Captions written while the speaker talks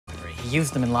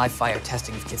used them in live fire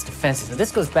testing of kits' defenses. Now,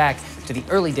 this goes back to the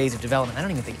early days of development. I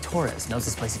don't even think Torres knows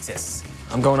this place exists.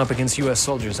 I'm going up against U.S.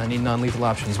 soldiers. I need non-lethal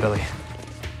options, Billy.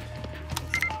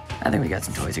 I think we got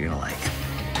some toys you're gonna like.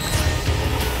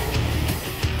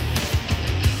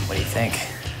 What do you think?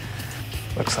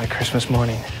 Looks like Christmas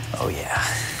morning. Oh, yeah.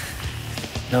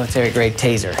 Military-grade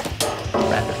taser.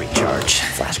 Rapid recharge.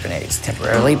 Flash grenades.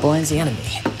 Temporarily blinds the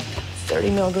enemy.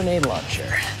 30 grenade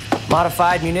launcher.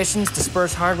 Modified munitions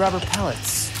disperse hard rubber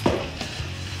pellets.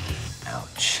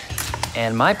 Ouch.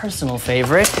 And my personal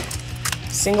favorite,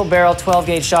 single-barrel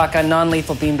 12-gauge shotgun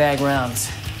non-lethal beanbag rounds.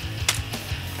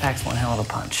 Packs one hell of a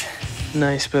punch.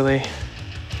 Nice, Billy.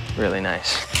 Really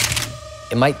nice.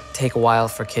 It might take a while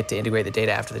for Kit to integrate the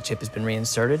data after the chip has been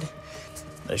reinserted,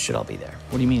 but it should all be there.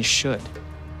 What do you mean, should?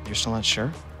 You're still not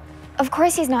sure? Of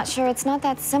course he's not sure. It's not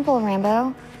that simple,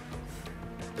 Rambo.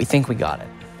 We think we got it,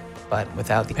 but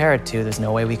without the Parrot 2, there's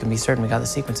no way we can be certain we got the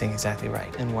sequencing exactly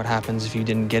right. And what happens if you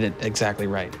didn't get it exactly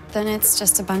right? Then it's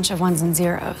just a bunch of ones and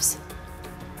zeros.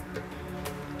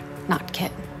 Not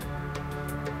Kit.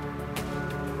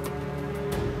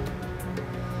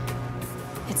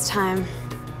 It's time.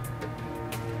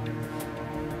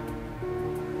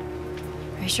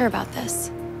 Are you sure about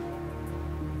this?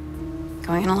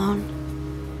 Going in alone?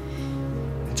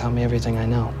 Tell me everything I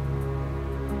know.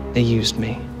 They used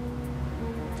me.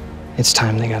 It's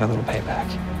time they got a little payback.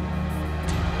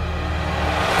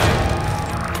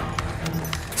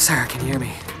 Sarah, can you hear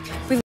me?